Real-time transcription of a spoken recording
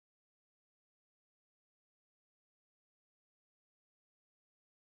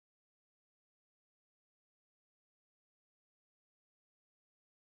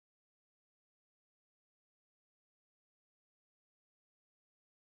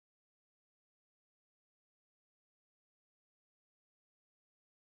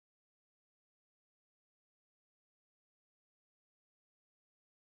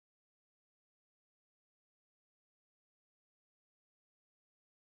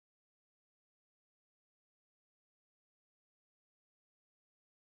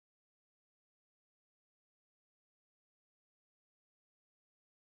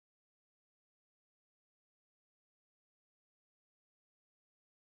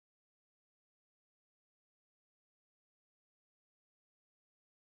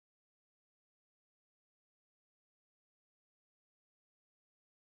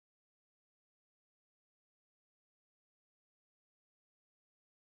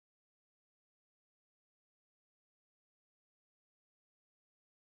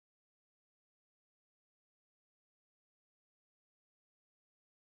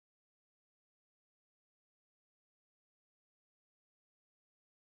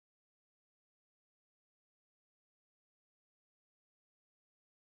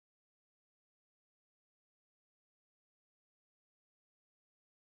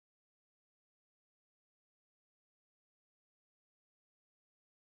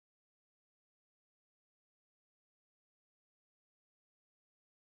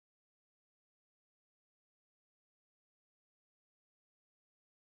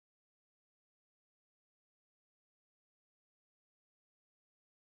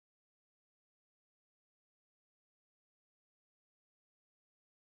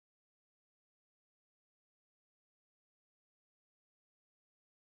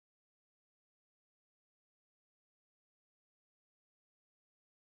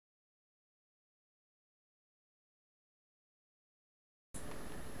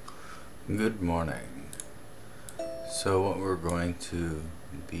Good morning. So what we're going to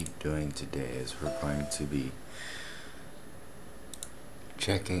be doing today is we're going to be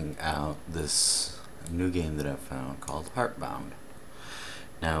checking out this new game that I've found called Heartbound.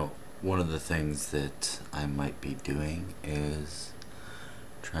 Now, one of the things that I might be doing is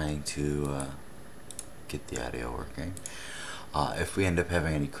trying to get the audio working. If we end up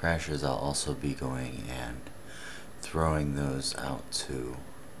having any crashes, I'll also be going and throwing those out to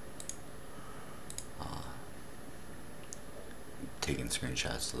taking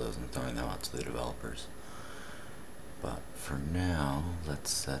screenshots of those and throwing them out to the developers. But for now, let's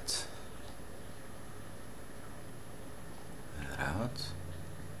set that out.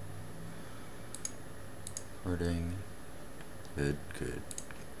 Recording. Good.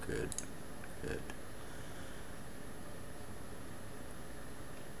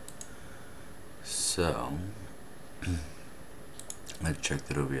 So, let's check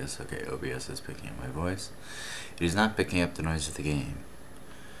that OBS. Okay, OBS is picking up my voice. It is not picking up the noise of the game.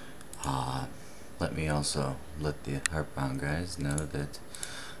 Let me also let the Heartbound guys know that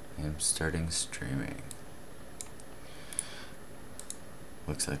I am starting streaming.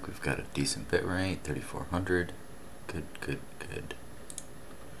 Looks like we've got a decent bit rate, 3400. Good.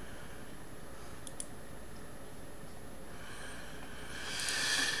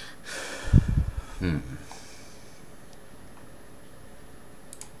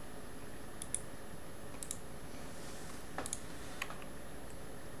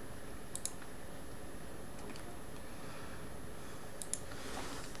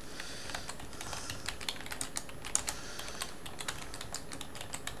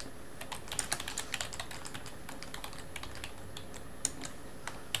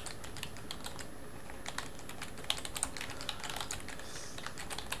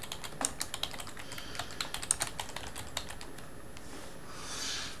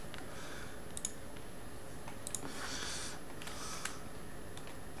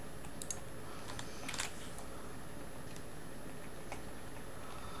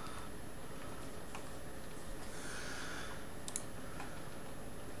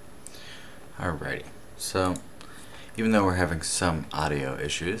 Alrighty, so even though we're having some audio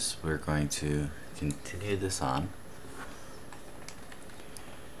issues, we're going to continue this on.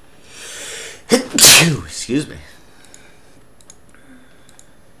 Excuse me.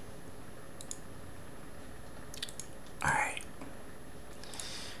 Alright.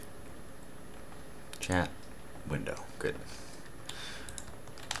 Chat window. Good.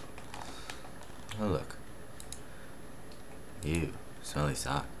 Oh, look. Ew. Smelly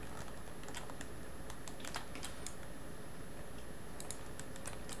sock.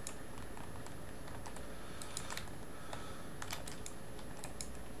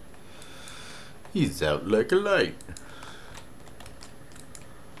 He's out like a light.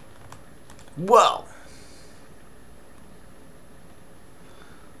 Whoa!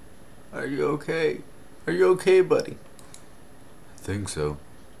 Are you okay? Are you okay, buddy? I think so.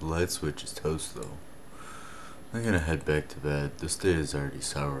 The light switch is toast, though. I'm gonna head back to bed. This day is already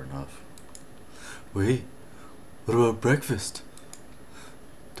sour enough. Wait, what about breakfast?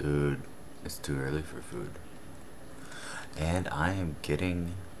 Dude, it's too early for food. And I am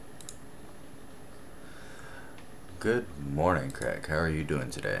getting... Good morning, Craig. How are you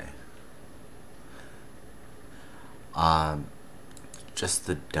doing today? Just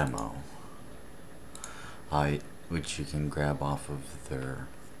the demo, which you can grab off of their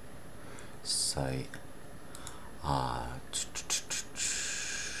site. Let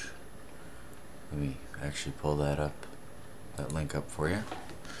me actually pull that up, that link up for you.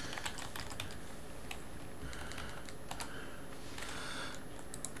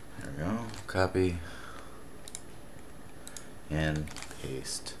 There we go. Copy and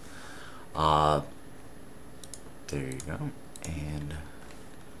paste. There you go. And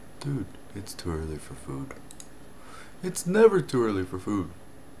dude, it's too early for food. It's never too early for food.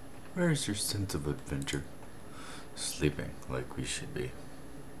 Where's your sense of adventure? Sleeping like we should be.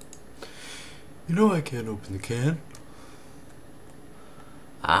 You know I can't open the can.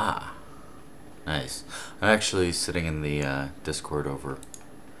 Ah, nice. I'm actually sitting in the Discord over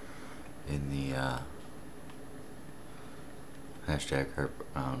in the hashtag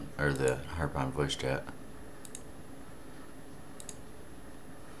Heartbound, or the Heartbound voice chat.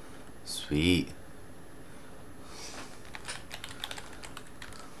 Sweet.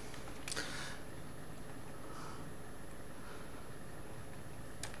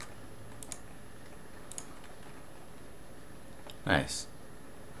 Nice.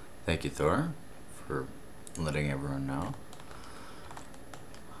 Thank you, Thor, for letting everyone know.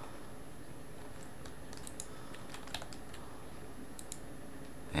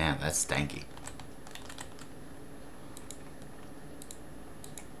 Man, That's stanky.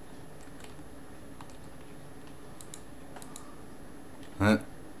 Huh?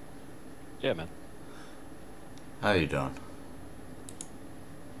 Yeah, man. How you doing?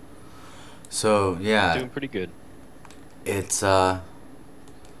 So, yeah, Doing pretty good. it's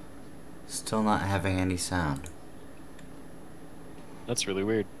still not having any sound. That's really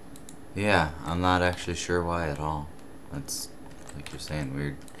weird. Yeah, I'm not actually sure why at all. That's, like you're saying,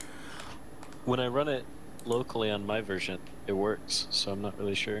 weird. When I run it locally on my version, it works, so I'm not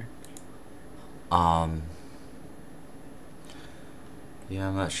really sure. Um, yeah,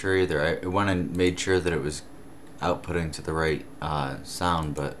 I'm not sure either. I went and made sure that it was outputting to the right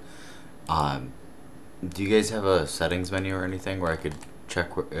sound, but do you guys have a settings menu or anything where I could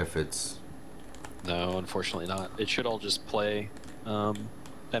check if it's... No, unfortunately not. It should all just play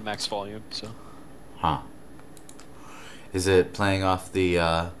at max volume, so. Huh. Is it playing off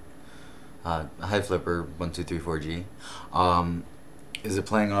the High Flipper 1234G? Is it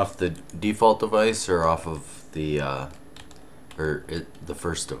playing off the default device or off of the the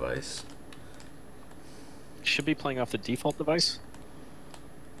first device? Should be playing off the default device.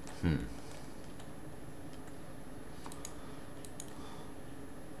 Hmm.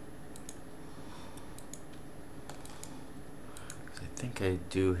 I think I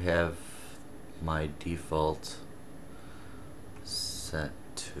do have my default set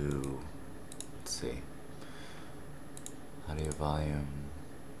to, let's see, audio volume,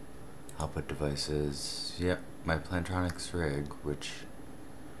 output devices. Yep, my Plantronics rig, which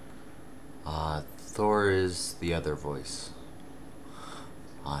Thor is the other voice.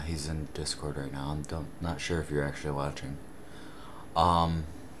 He's in Discord right now. I'm not sure if you're actually watching.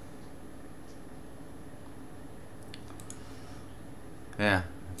 Yeah,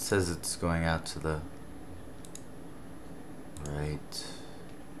 it says it's going out to the right,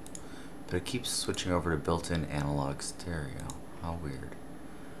 but it keeps switching over to built-in analog stereo. How weird.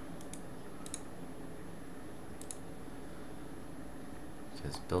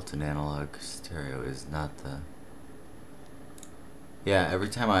 Because built-in analog stereo is not the... Yeah, every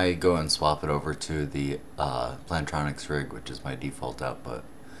time I go and swap it over to the Plantronics rig, which is my default output,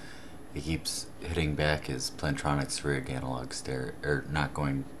 it keeps hitting back as Plantronics rig analog stereo, or not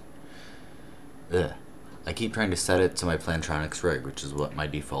going... Ugh. I keep trying to set it to my Plantronics rig, which is what my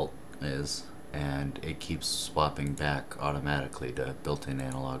default is, and it keeps swapping back automatically to built-in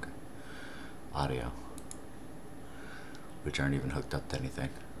analog audio, which aren't even hooked up to anything.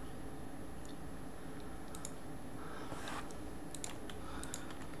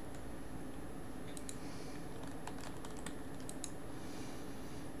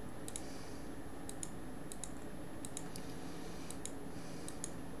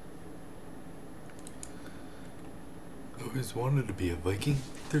 Always wanted to be a Viking.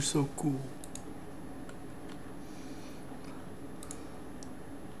 They're so cool.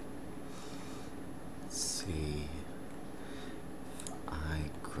 Let's see. I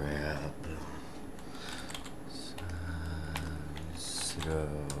grab sudo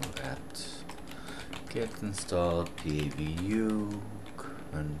at get installed PAVU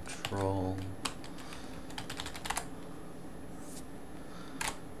control.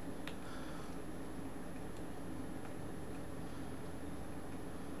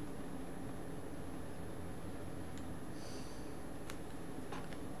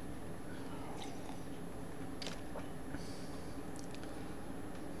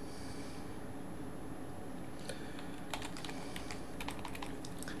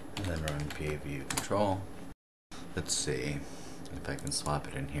 And then run PAVU control. Let's see if I can swap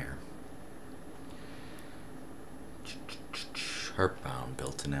it in here. Heartbound,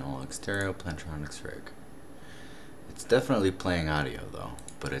 built-in analog stereo, Plantronics rig. It's definitely playing audio though,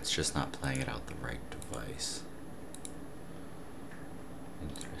 but it's just not playing it out the right device.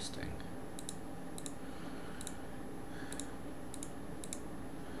 Interesting.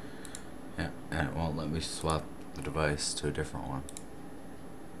 Yeah, and it won't let me swap the device to a different one.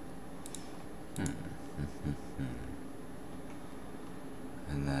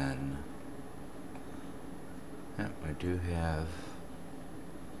 And then, yeah, I do have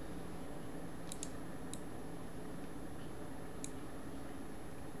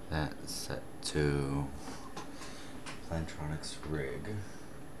that set to Plantronics rig.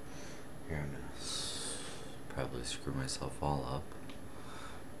 Here I'm gonna probably screw myself all up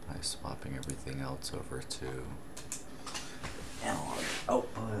by swapping everything else over to analog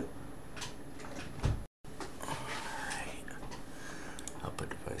output. Output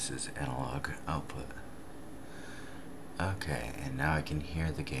devices, analog output. Okay, and now I can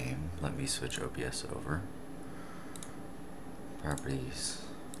hear the game. Let me switch OBS over. Properties.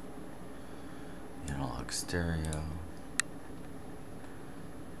 analog stereo,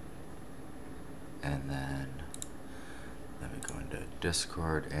 and then let me go into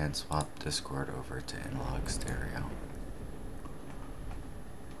Discord and swap Discord over to analog stereo.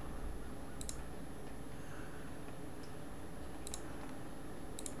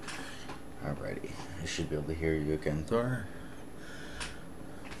 Alrighty, I should be able to hear you again, Thor.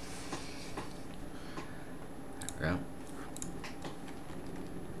 There we go.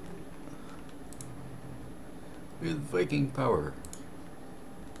 With Viking power.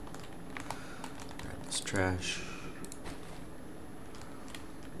 Grab this trash.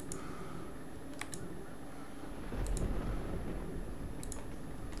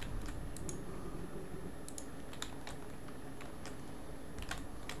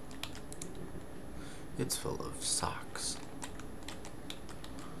 It's full of socks.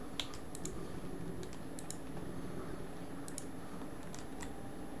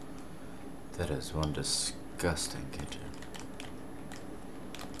 That is one disgusting kitchen.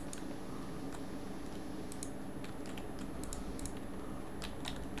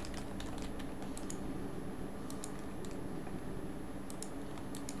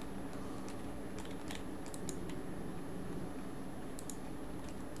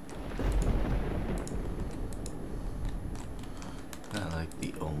 Not like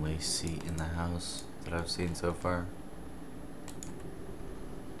the only seat in the house that I've seen so far.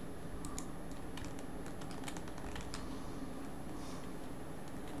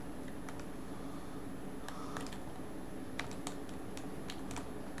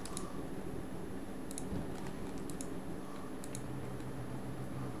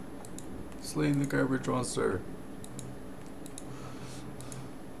 Slaying the garbage monster.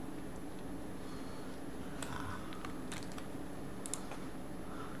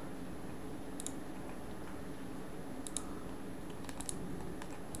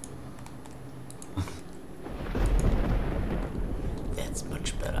 That's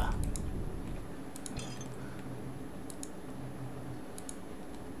much better.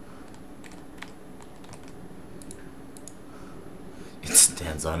 It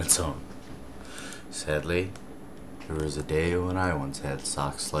stands on its own. Sadly, there was a day when I once had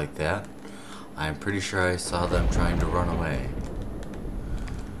socks like that. I'm pretty sure I saw them trying to run away.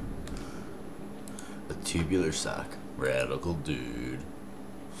 A tubular sock. Radical dude.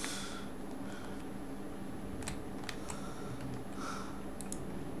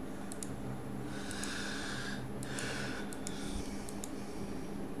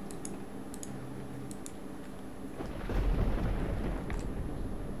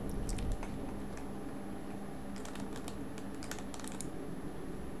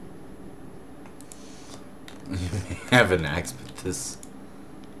 Have an axe, but this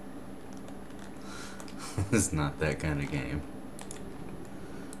is not that kind of game.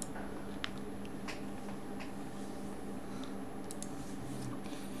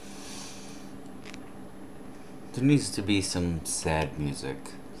 There needs to be some sad music,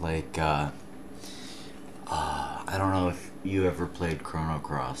 like I don't know if you ever played Chrono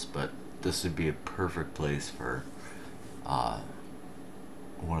Cross, but this would be a perfect place for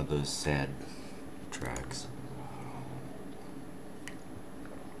one of those sad tracks.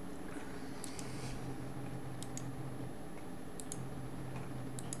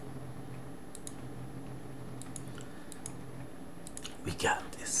 We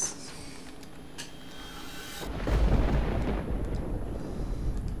got this.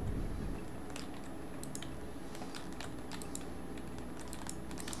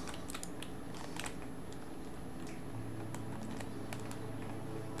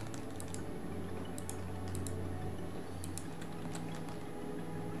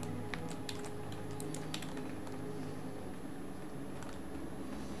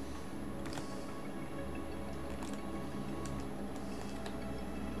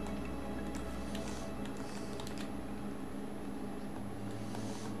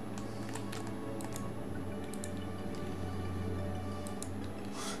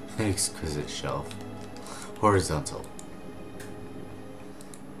 Exquisite shelf. Horizontal.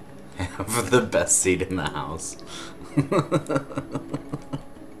 Have the best seat in the house.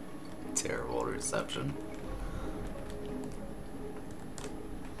 Terrible reception.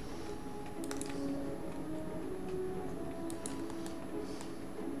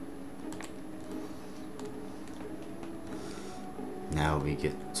 Now we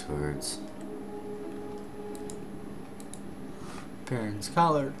get towards parents'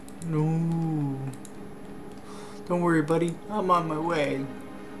 collar. No. Don't worry, buddy. I'm on my way.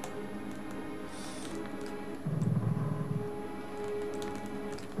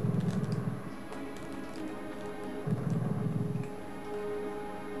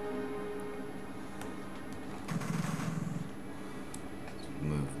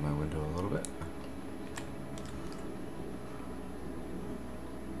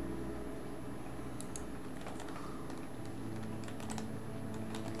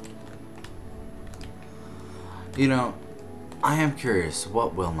 You know, I am curious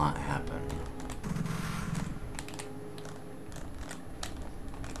what will not happen.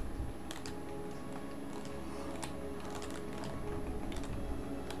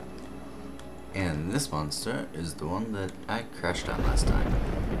 And this monster is the one that I crashed on last time.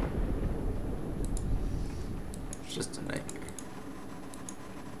 It's just a nightmare.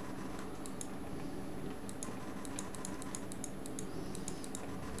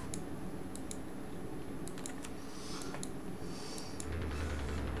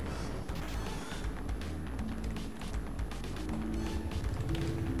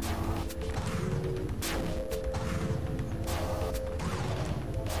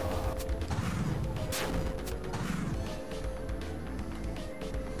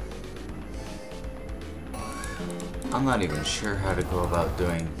 I'm not even sure how to go about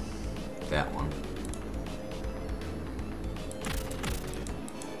doing that one.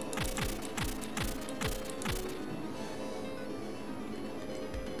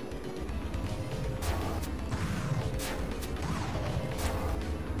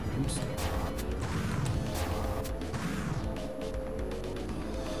 Oops.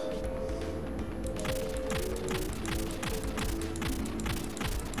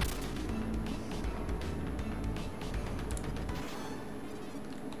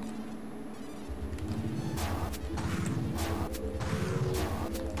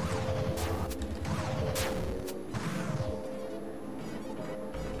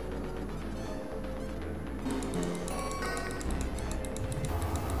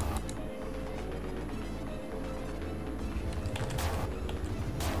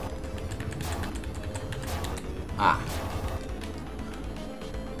 Ah.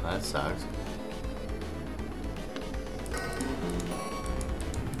 That sucks.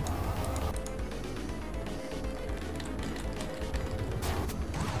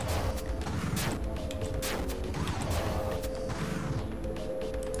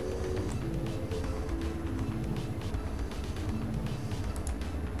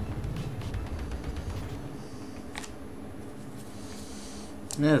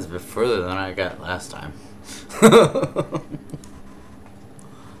 Yeah, it's a bit further than I got last time.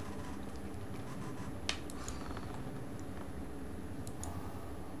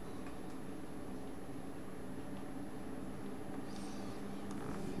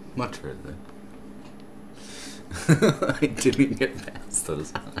 Much further. I didn't get past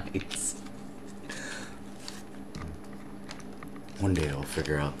those eyes. One day I'll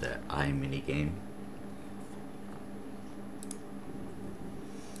figure out that eye minigame.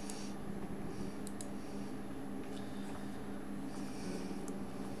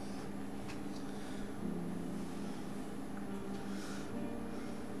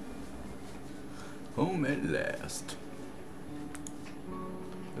 Home at last.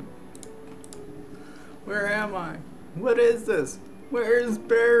 Where am I? What is this? Where is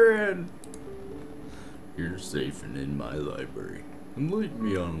Baron? You're safe and in my library. Enlighten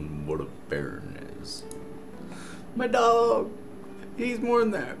me on what a Baron is. My dog! He's more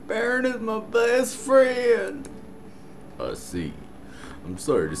than that. Baron is my best friend! I see. I'm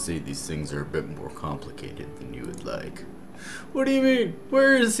sorry to say these things are a bit more complicated than you would like. What do you mean?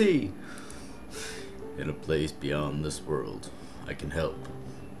 Where is he? In a place beyond this world. I can help,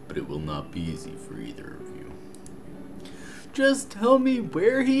 but it will not be easy for either of you. Just tell me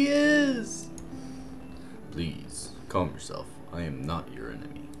where he is! Please, calm yourself. I am not your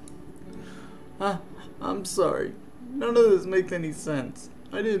enemy. I'm sorry. None of this makes any sense.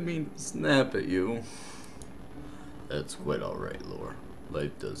 I didn't mean to snap at you. That's quite alright, Lore.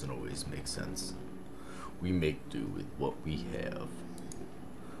 Life doesn't always make sense. We make do with what we have.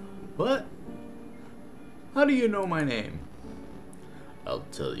 What? How do you know my name? I'll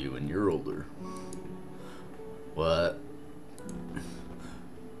tell you when you're older. What?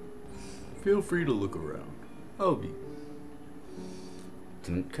 Feel free to look around. I'll be.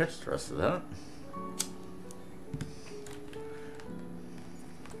 Didn't catch the rest of that.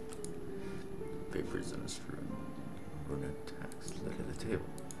 Papers in a stream. Run a tax. Look at the table.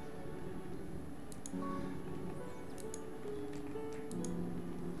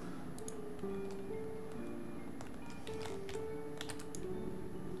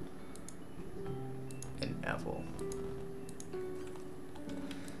 An apple.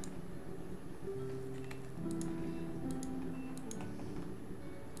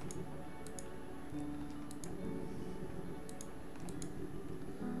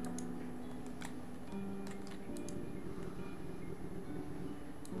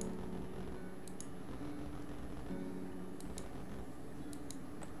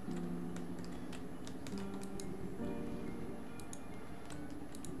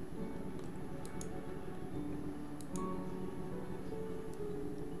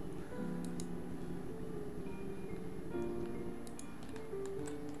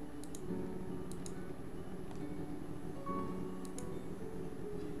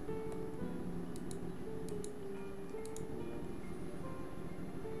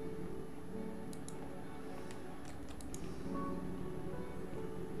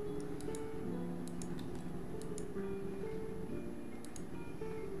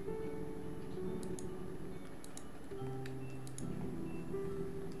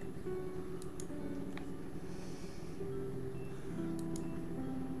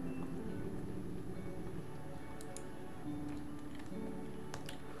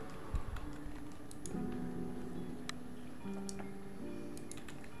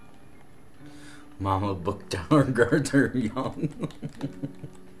 Mama Book Tower guards are young.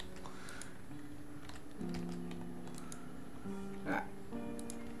 Ah.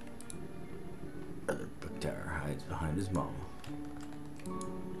 Other Book Tower hides behind his mama.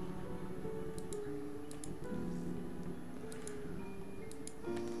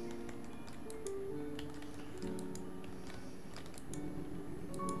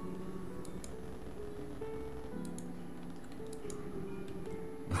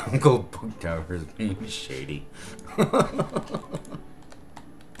 Uncle Book Tower is being shady.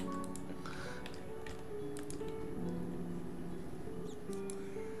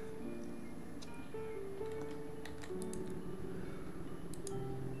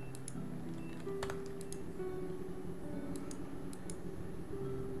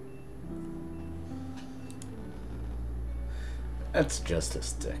 That's just a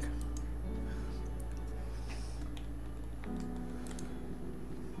stick.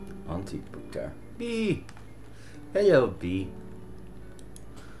 Auntie Book Tower. B. Hello, B.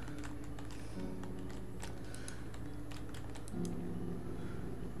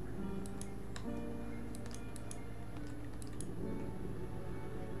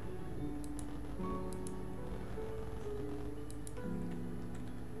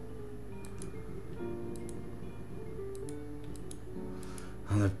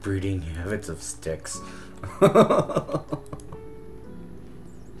 On the breeding habits of sticks.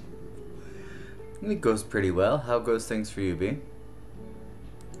 It goes pretty well. How goes things for you, B?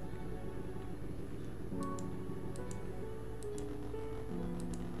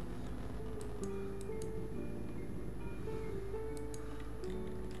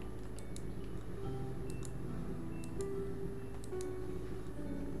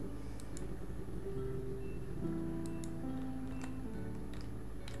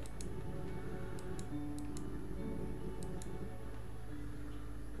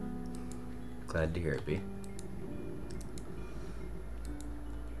 Glad to hear it, B.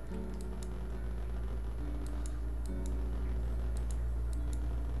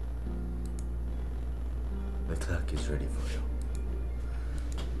 The clock is ready for you.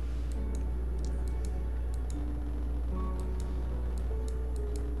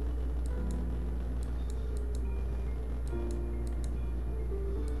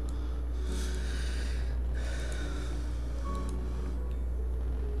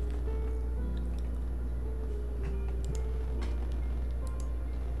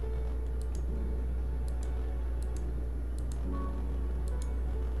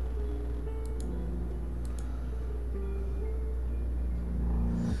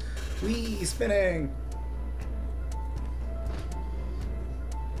 Whee! Spinning!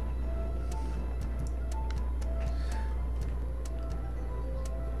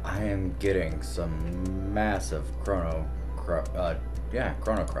 I am getting some massive Chrono Cross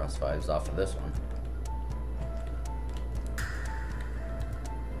vibes off of this one.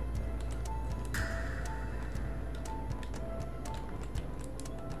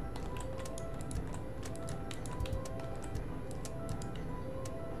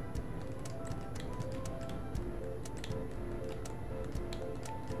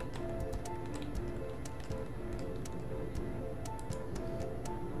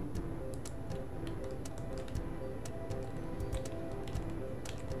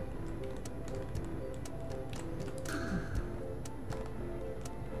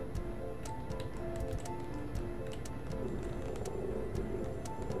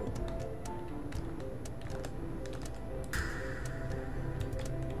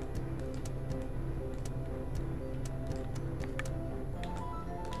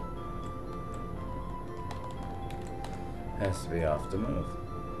 Has to be off the move.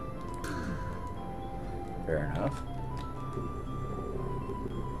 Fair enough.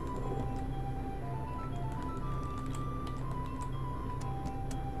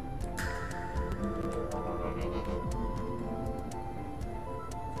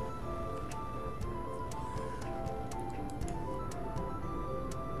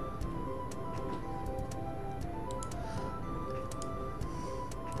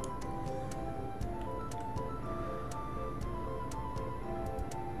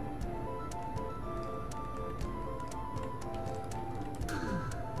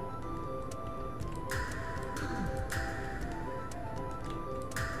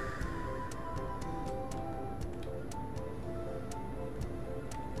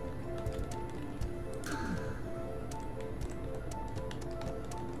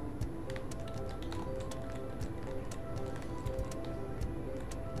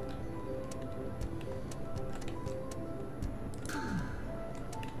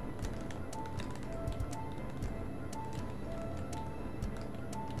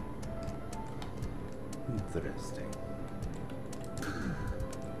 Interesting.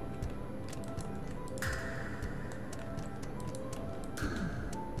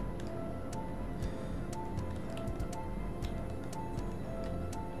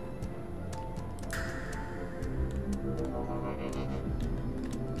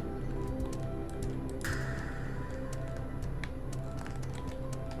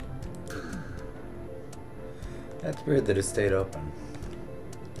 That's weird that it stayed open.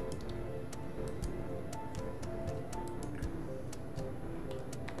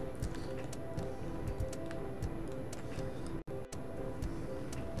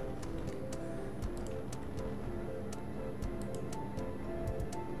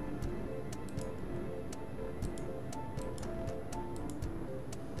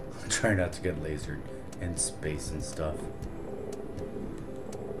 Try not to get lasered in space and stuff.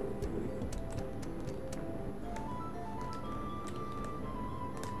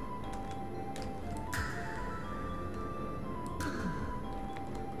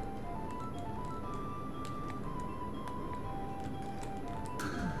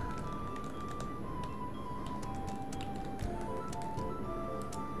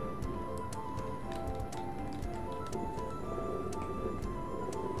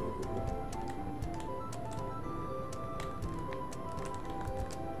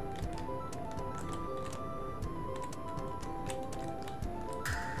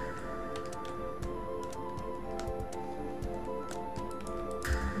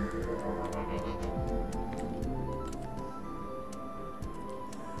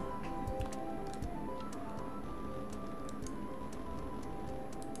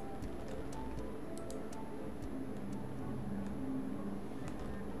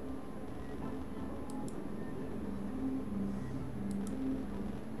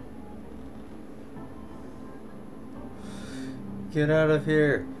 Get out of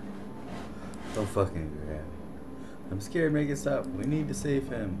here. Don't fucking grab me. I'm scared, make it stop. We need to save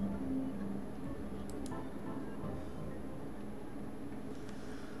him.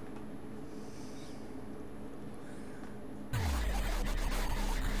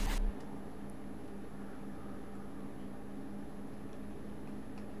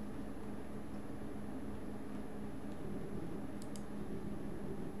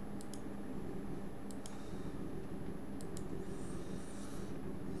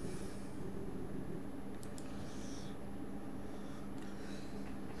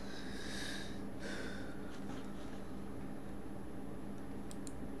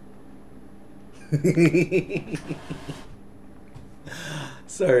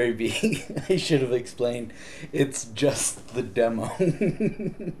 Sorry, B. I should have explained. It's just the demo.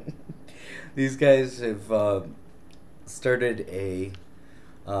 These guys have started a,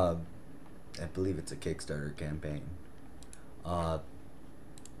 I believe it's a Kickstarter campaign, on,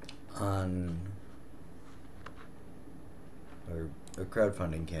 or a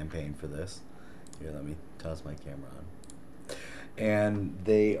crowdfunding campaign for this. Here, let me toss my camera on. And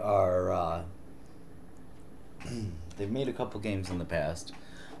they are, they've made a couple games in the past.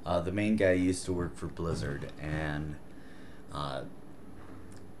 The main guy used to work for Blizzard, and I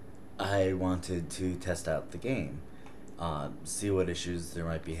wanted to test out the game, see what issues there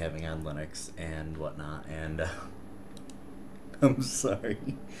might be having on Linux and whatnot, and I'm sorry.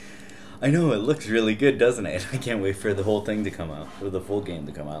 I know, it looks really good, doesn't it? I can't wait for the whole thing to come out, or the full game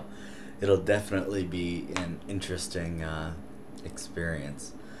to come out. It'll definitely be an interesting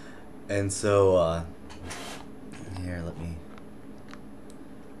experience. And so, here, let me...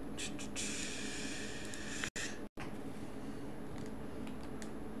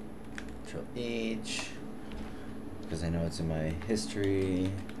 Control H, because I know it's in my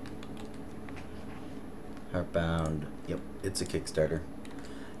history. Heartbound, yep, it's a Kickstarter.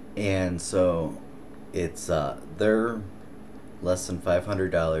 And so, it's, they're less than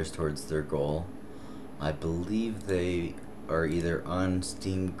 $500 towards their goal. I believe they are either on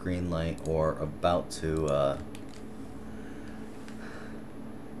Steam Greenlight or about to,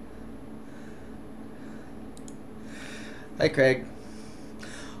 Hi, Craig.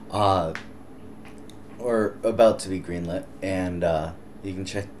 Or about to be greenlit, and you can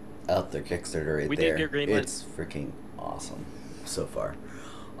check out their Kickstarter right We there. did get greenlit. It's freaking awesome so far.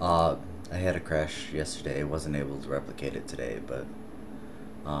 I had a crash yesterday. I wasn't able to replicate it today, but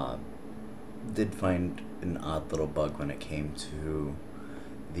did find an odd little bug when it came to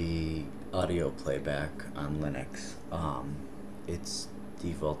the audio playback on Linux. It's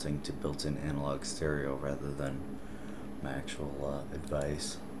defaulting to built-in analog stereo rather than my actual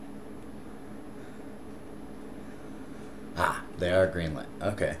advice. Ah, they are greenlit.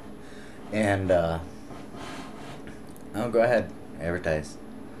 Okay. And, oh, go ahead. Advertise.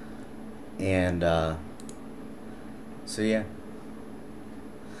 And, So yeah,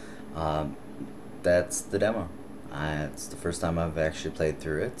 um, that's the demo. It's the first time I've actually played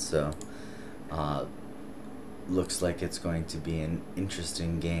through it, so uh, looks like it's going to be an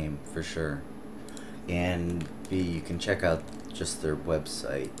interesting game for sure. And B, you can check out just their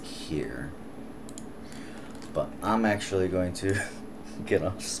website here. But I'm actually going to get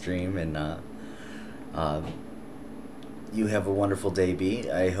off stream and you have a wonderful day, B.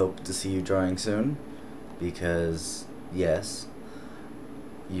 I hope to see you drawing soon, because yes,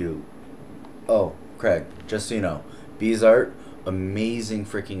 you. Oh, Craig, just so you know, B's art, amazing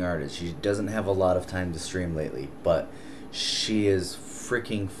freaking artist. She doesn't have a lot of time to stream lately, but she is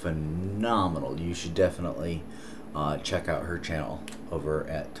freaking phenomenal. You should definitely check out her channel over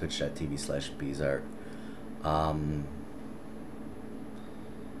at twitch.tv/bsart.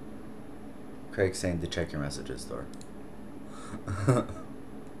 Craig's saying to check your messages, Thor.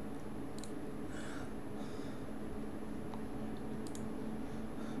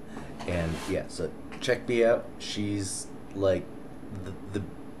 And yeah, so check B out. She's like the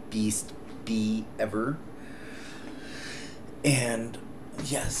beast bee ever. And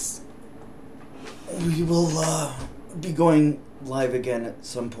yes, we will be going live again at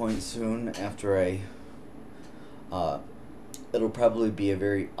some point soon after it'll probably be a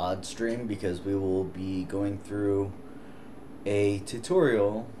very odd stream because we will be going through a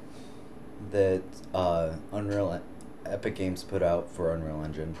tutorial that Unreal Epic Games put out for Unreal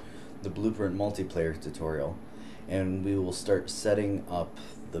Engine, the Blueprint multiplayer tutorial, and we will start setting up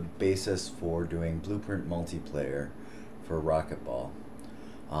the basis for doing Blueprint multiplayer for Rocket Ball.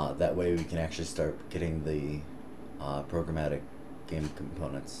 That way we can actually start getting the programmatic game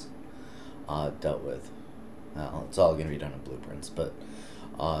components dealt with. It's all going to be done in Blueprints, but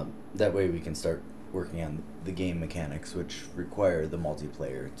that way we can start working on the game mechanics, which require the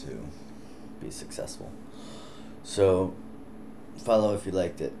multiplayer to be successful. So follow if you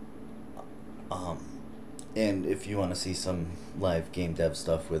liked it, and if you want to see some live game dev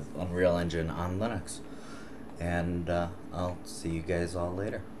stuff with Unreal Engine on Linux. And I'll see you guys all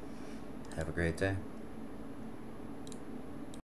later. Have a great day.